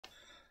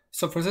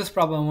So for this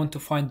problem, I want to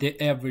find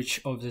the average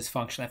of this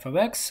function f of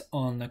x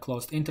on a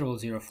closed interval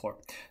 0, 4.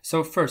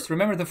 So first,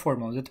 remember the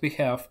formula that we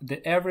have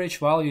the average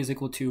value is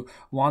equal to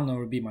 1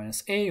 over b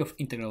minus a of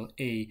integral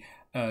a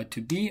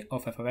to b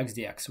of f of x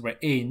dx, where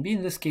a and b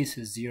in this case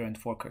is 0 and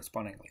 4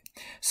 correspondingly.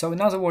 So in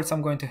other words,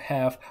 I'm going to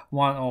have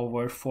 1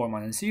 over 4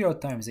 minus 0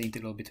 times the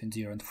integral between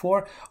 0 and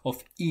 4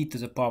 of e to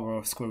the power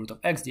of square root of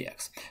x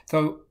dx.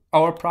 So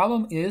our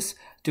problem is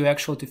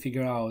to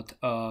figure out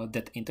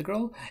that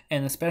integral,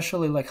 and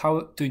especially like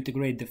how to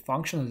integrate the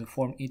function of the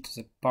form e to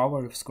the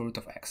power of square root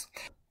of x.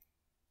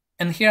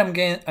 And here I'm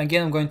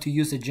going to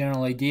use a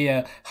general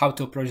idea how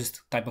to approach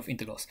this type of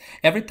integrals.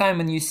 Every time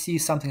when you see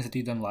something that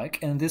you don't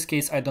like, and in this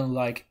case I don't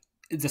like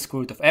the square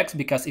root of x,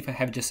 because if I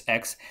have just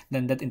x,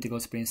 then that integral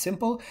is pretty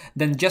simple,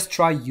 then just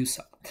try u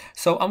sub.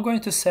 So I'm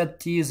going to set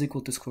t is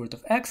equal to square root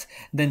of x,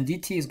 then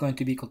dt is going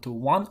to be equal to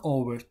 1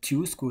 over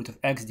 2 square root of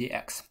x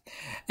dx.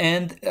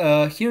 And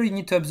here you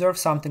need to observe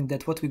something,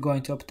 that what we're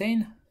going to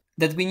obtain,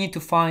 that we need to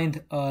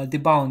find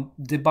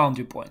the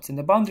boundary points. And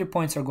the boundary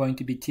points are going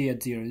to be t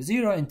at 0 is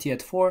 0 and t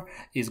at 4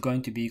 is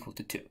going to be equal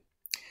to 2.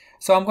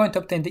 So I'm going to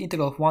obtain the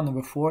integral of 1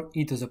 over 4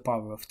 e to the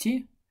power of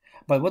t.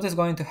 But what is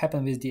going to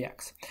happen with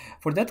dx?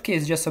 For that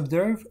case, just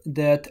observe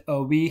that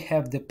we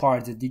have the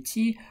part, the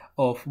dt,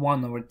 of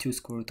 1 over 2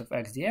 square root of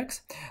x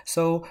dx.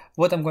 So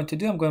what I'm going to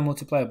do, I'm going to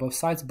multiply both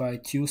sides by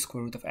 2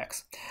 square root of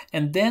x.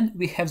 And then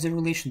we have the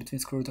relation between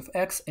square root of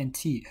x and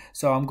t.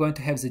 So I'm going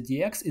to have the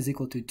dx is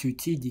equal to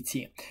 2t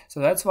dt. So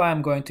that's why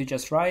I'm going to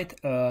just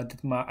write that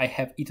I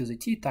have e to the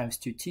t times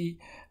 2t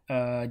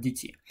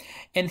dt.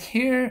 And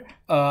here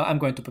I'm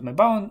going to put my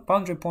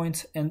boundary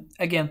points, and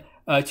again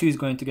 2 is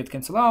going to get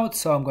cancelled out,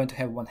 so I'm going to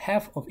have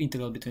 1/2 of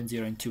integral between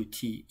 0 and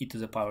 2t e to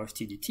the power of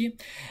t dt.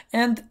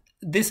 And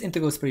this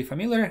integral is pretty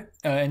familiar,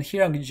 and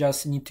here I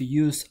just need to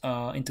use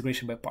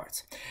integration by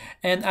parts.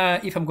 And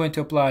if I'm going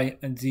to apply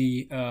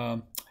the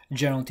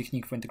general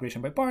technique for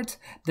integration by parts,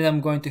 then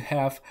I'm going to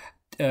have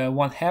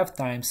 1/2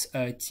 times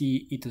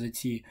t e to the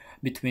t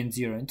between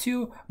 0 and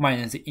 2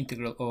 minus the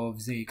integral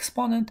of the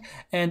exponent.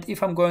 And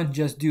if I'm going to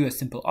just do a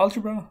simple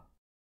algebra,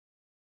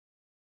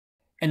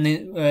 and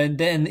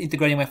then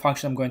integrating my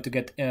function, I'm going to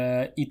get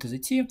e to the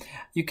t,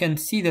 you can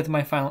see that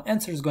my final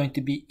answer is going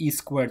to be e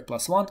squared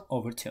plus 1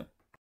 over 2.